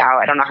to speak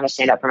out. I don't know how to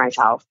stand up for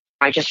myself.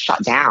 I just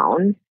shut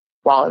down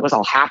while it was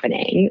all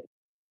happening.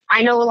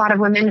 I know a lot of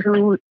women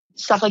who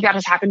stuff like that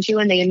has happened to,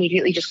 and they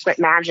immediately just quit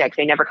magic.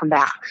 They never come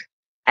back.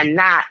 And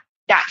that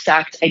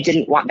sucked. I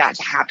didn't want that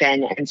to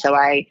happen. And so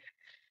I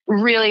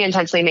really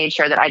intensely made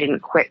sure that I didn't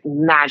quit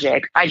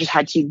magic. I just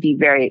had to be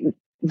very,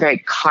 very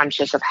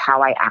conscious of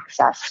how I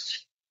accessed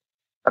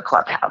a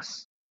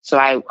clubhouse. So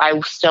I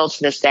still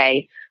to this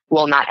day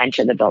will not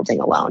enter the building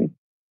alone.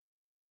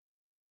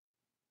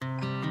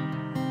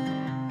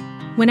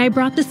 When I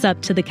brought this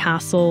up to the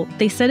castle,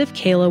 they said if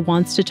Kayla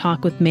wants to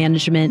talk with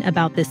management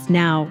about this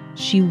now,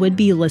 she would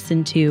be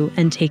listened to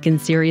and taken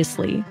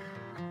seriously.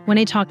 When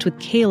I talked with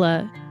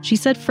Kayla, she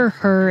said for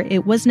her,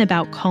 it wasn't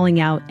about calling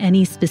out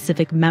any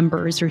specific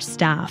members or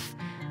staff,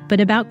 but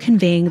about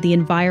conveying the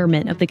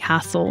environment of the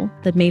castle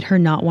that made her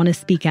not want to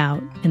speak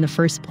out in the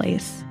first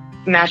place.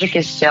 Magic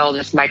is still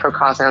this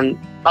microcosm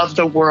of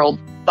the world,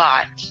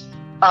 but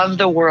of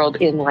the world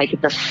in like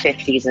the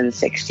 50s and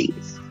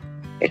 60s.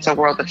 It's a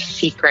world of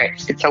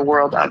secrets. It's a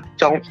world of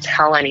don't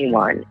tell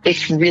anyone.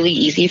 It's really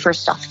easy for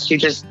stuff to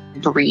just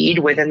breed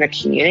within the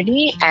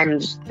community,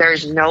 and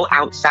there's no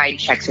outside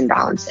checks and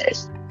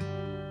balances.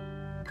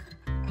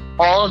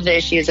 All of the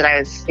issues that I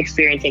was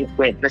experiencing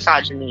with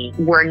misogyny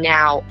were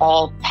now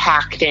all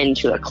packed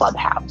into a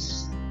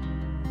clubhouse.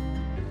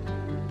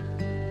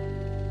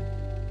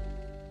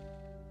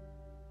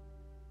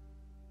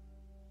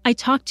 I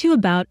talked to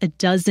about a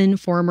dozen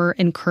former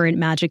and current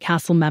Magic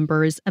Castle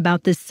members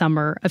about this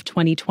summer of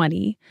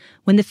 2020,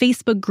 when the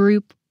Facebook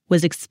group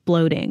was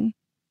exploding.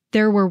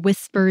 There were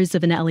whispers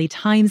of an LA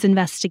Times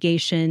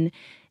investigation,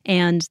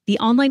 and the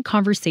online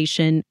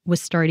conversation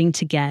was starting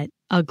to get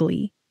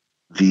ugly.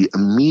 The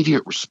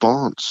immediate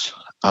response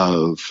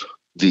of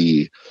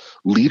the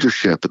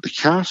leadership at the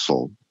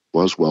castle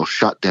was, well,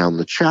 shut down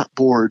the chat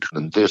board,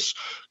 and this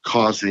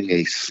causing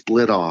a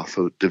split off,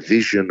 a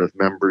division of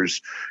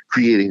members,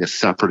 creating a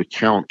separate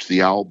account,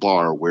 the Owl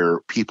Bar,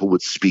 where people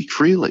would speak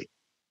freely.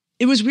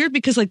 It was weird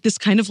because like this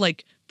kind of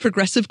like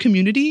progressive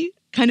community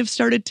kind of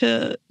started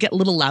to get a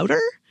little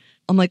louder.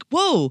 I'm like,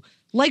 whoa,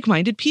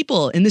 like-minded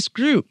people in this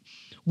group.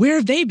 Where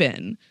have they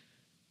been?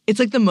 It's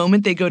like the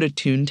moment they go to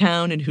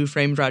Toontown and Who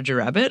Framed Roger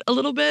Rabbit a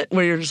little bit,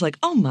 where you're just like,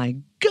 oh my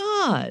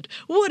God,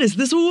 what is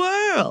this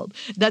world?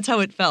 That's how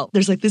it felt.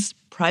 There's like this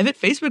private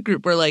Facebook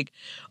group where like,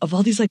 of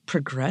all these like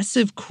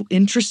progressive,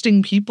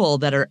 interesting people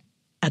that are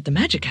at the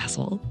Magic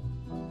Castle.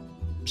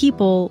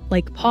 People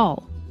like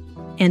Paul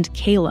and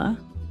Kayla.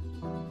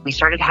 We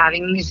started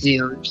having these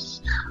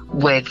Zooms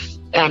with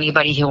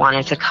anybody who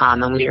wanted to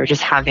come, and we were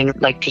just having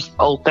like just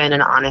open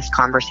and honest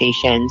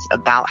conversations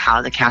about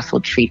how the castle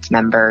treats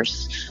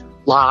members.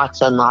 Lots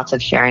and lots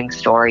of sharing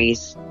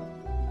stories.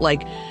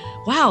 Like,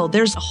 wow,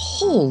 there's a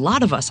whole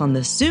lot of us on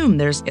this Zoom.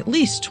 There's at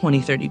least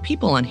 20, 30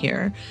 people on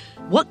here.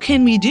 What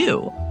can we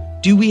do?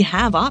 Do we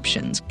have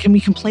options? Can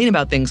we complain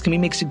about things? Can we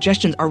make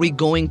suggestions? Are we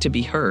going to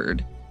be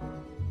heard?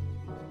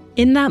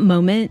 In that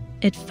moment,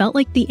 it felt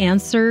like the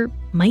answer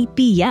might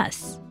be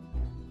yes.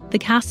 The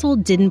castle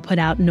didn't put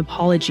out an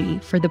apology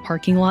for the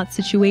parking lot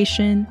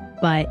situation,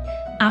 but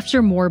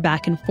after more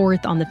back and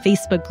forth on the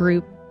Facebook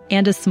group,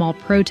 and a small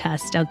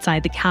protest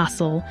outside the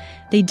castle,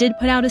 they did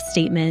put out a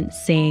statement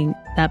saying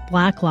that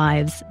Black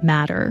Lives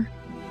Matter.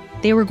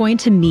 They were going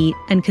to meet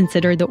and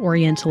consider the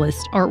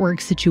Orientalist artwork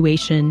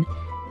situation.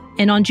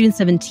 And on June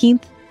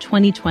 17th,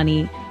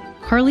 2020,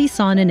 Carly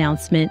saw an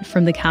announcement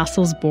from the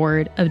castle's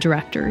board of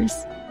directors.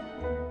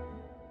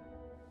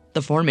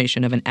 The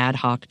formation of an ad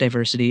hoc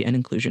diversity and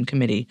inclusion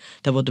committee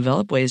that will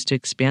develop ways to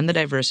expand the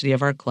diversity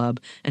of our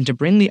club and to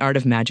bring the art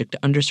of magic to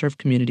underserved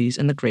communities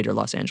in the greater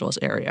Los Angeles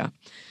area.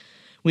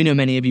 We know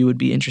many of you would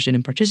be interested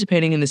in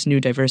participating in this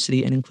new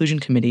Diversity and Inclusion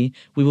Committee.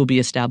 We will be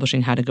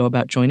establishing how to go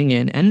about joining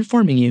in and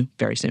informing you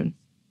very soon.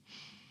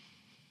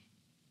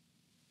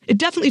 It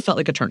definitely felt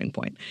like a turning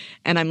point.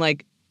 And I'm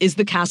like, is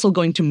the castle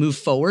going to move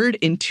forward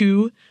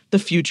into the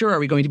future? Are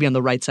we going to be on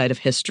the right side of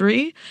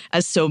history?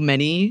 As so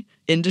many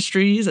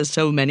industries, as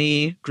so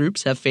many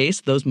groups have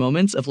faced those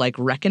moments of like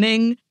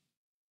reckoning.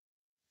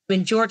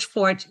 When George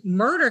Floyd's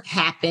murder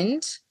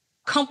happened,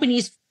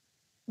 companies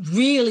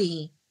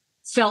really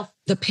felt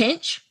the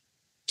pinch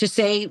to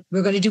say,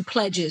 we're going to do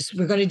pledges,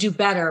 we're going to do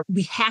better,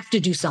 we have to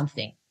do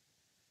something.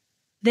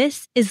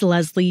 This is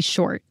Leslie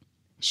Short.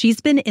 She's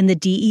been in the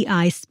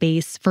DEI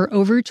space for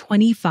over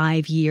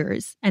 25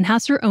 years and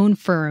has her own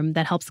firm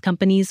that helps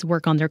companies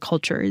work on their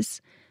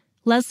cultures.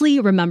 Leslie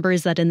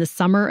remembers that in the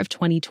summer of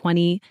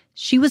 2020,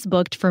 she was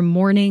booked from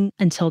morning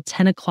until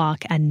 10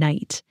 o'clock at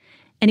night.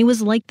 And it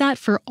was like that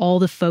for all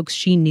the folks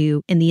she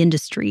knew in the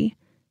industry.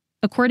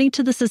 According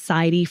to the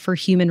Society for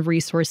Human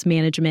Resource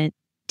Management,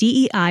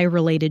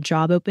 DEI-related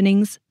job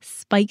openings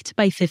spiked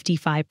by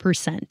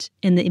 55%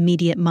 in the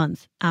immediate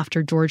month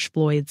after George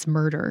Floyd's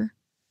murder.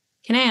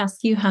 Can I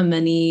ask you how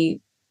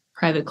many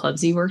private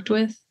clubs you worked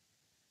with?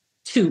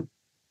 2.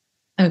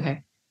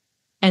 Okay.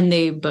 And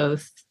they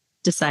both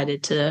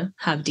decided to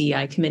have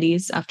DEI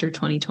committees after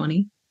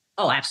 2020?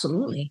 Oh,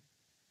 absolutely.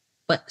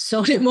 But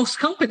so did most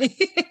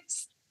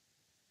companies.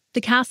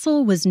 The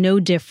castle was no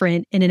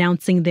different in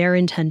announcing their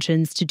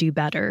intentions to do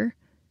better.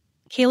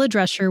 Kayla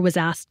Drescher was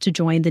asked to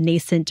join the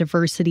nascent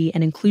Diversity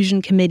and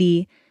Inclusion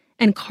Committee,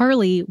 and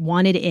Carly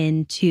wanted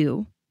in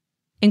too.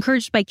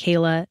 Encouraged by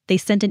Kayla, they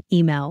sent an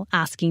email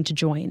asking to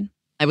join.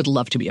 I would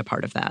love to be a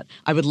part of that.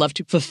 I would love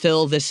to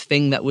fulfill this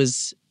thing that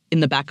was in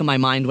the back of my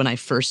mind when I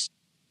first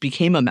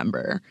became a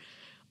member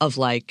of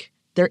like,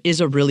 there is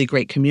a really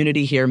great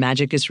community here.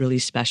 Magic is really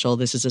special.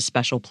 This is a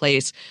special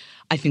place.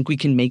 I think we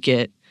can make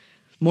it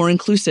more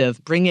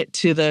inclusive, bring it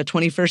to the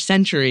 21st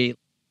century.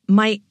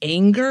 My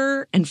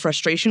anger and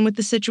frustration with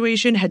the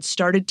situation had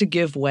started to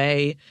give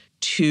way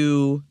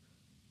to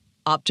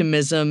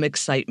optimism,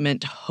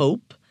 excitement,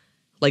 hope.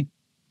 Like,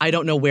 I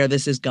don't know where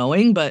this is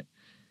going, but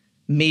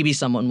maybe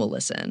someone will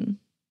listen.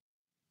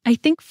 I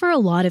think for a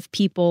lot of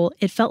people,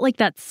 it felt like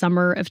that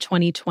summer of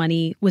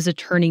 2020 was a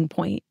turning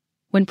point,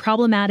 when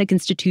problematic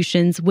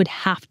institutions would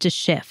have to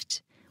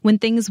shift, when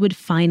things would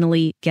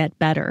finally get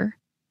better.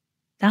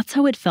 That's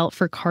how it felt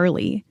for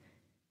Carly.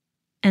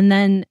 And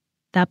then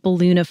that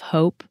balloon of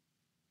hope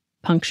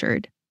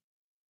punctured.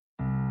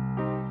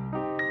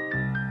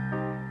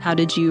 How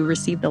did you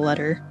receive the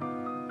letter?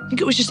 I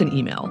think it was just an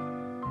email.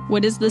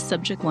 What does the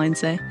subject line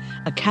say?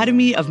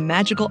 Academy of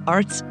Magical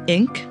Arts,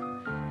 Inc.,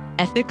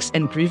 Ethics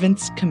and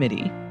Grievance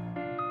Committee.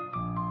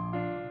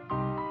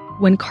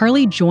 When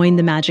Carly joined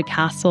the Magic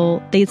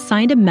Castle, they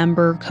signed a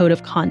member code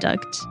of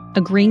conduct,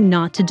 agreeing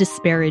not to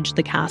disparage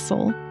the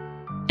castle.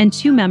 And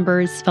 2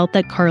 members felt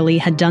that Carly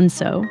had done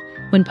so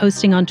when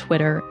posting on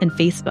Twitter and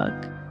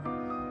Facebook.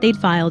 They'd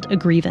filed a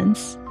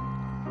grievance.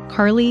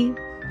 Carly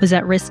was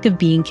at risk of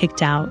being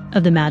kicked out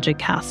of the Magic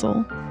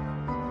Castle.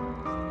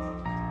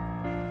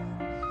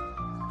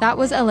 That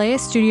was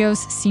LAist Studios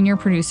senior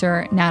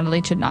producer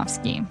Natalie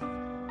Chudnovsky.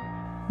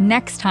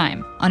 Next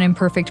time on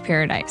Imperfect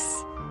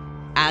Paradise.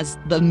 As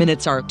the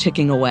minutes are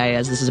ticking away,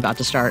 as this is about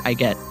to start, I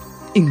get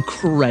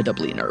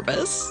incredibly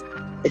nervous.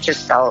 It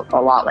just felt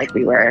a lot like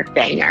we were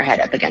banging our head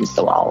up against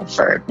the wall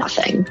for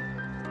nothing.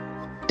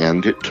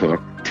 And it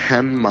took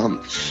 10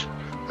 months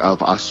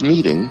of us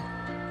meeting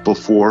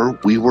before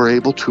we were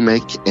able to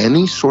make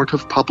any sort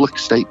of public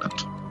statement.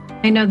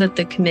 I know that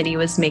the committee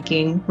was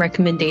making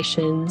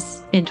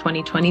recommendations in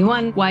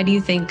 2021. Why do you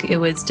think it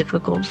was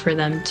difficult for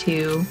them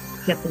to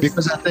get this?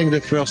 Because I think the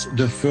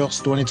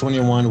first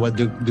 2021,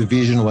 the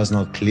vision was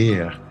not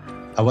clear.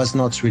 I was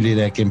not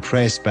really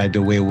impressed by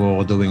the way we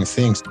were doing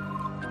things.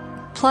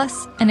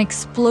 Plus, an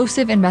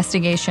explosive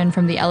investigation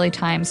from the LA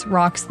Times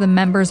rocks the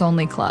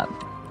members-only club.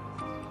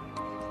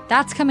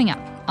 That's coming up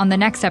on the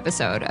next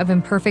episode of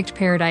Imperfect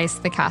Paradise,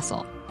 The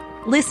Castle.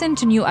 Listen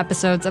to new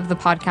episodes of the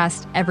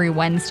podcast every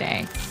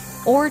Wednesday,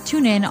 or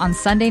tune in on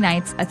Sunday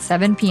nights at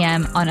 7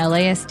 p.m. on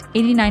LAist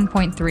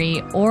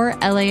 89.3 or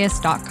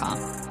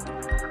LAist.com.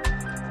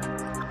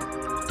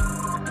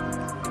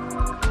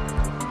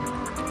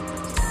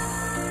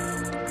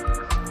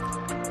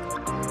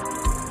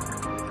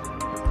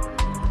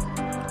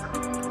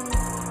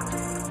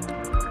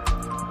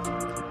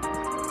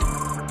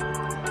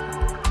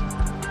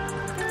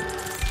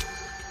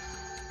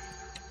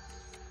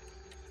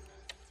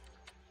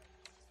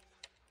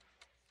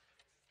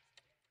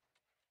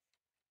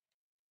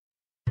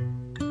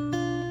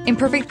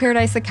 Imperfect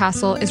Paradise, The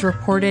Castle is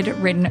reported,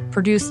 written,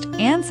 produced,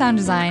 and sound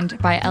designed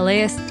by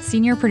LAist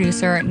senior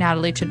producer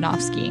Natalie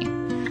Chudnovsky.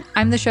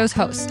 I'm the show's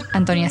host,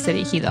 Antonia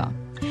Cereijido.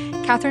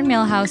 Catherine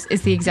Mailhouse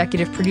is the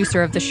executive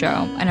producer of the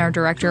show and our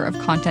director of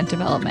content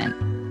development.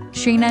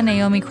 Shayna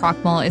Naomi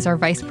Krochmal is our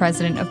vice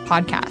president of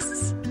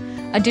podcasts.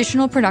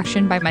 Additional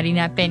production by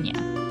Marina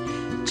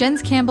Peña.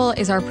 Jens Campbell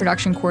is our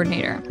production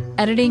coordinator.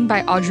 Editing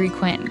by Audrey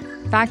Quinn.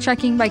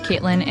 Fact-checking by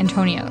Caitlin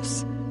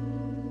Antonios.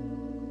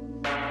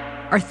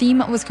 Our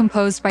theme was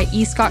composed by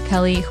E. Scott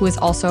Kelly, who is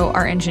also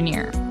our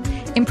engineer.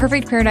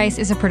 Imperfect Paradise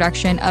is a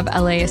production of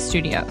LAist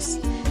Studios.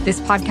 This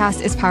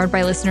podcast is powered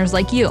by listeners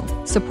like you.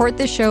 Support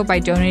this show by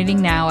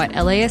donating now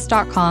at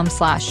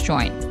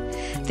laist.com/join.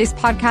 This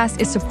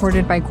podcast is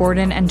supported by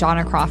Gordon and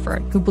Donna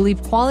Crawford, who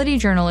believe quality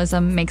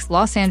journalism makes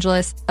Los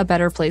Angeles a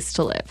better place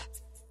to live.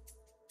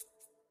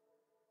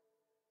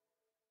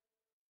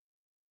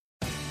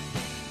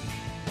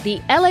 The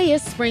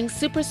LAist Spring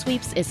Super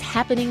Sweeps is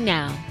happening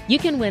now. You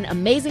can win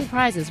amazing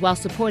prizes while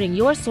supporting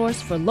your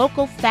source for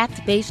local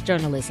fact-based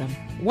journalism.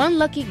 One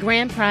lucky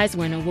grand prize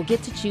winner will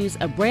get to choose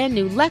a brand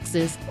new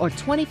Lexus or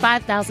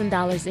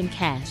 $25,000 in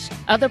cash.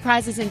 Other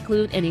prizes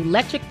include an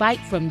electric bike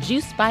from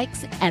Juice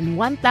Bikes and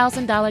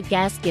 $1,000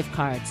 gas gift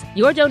cards.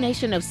 Your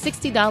donation of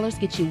 $60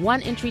 gets you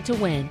 1 entry to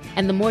win,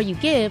 and the more you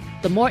give,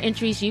 the more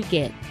entries you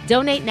get.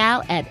 Donate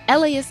now at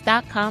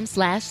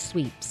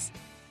laist.com/sweeps.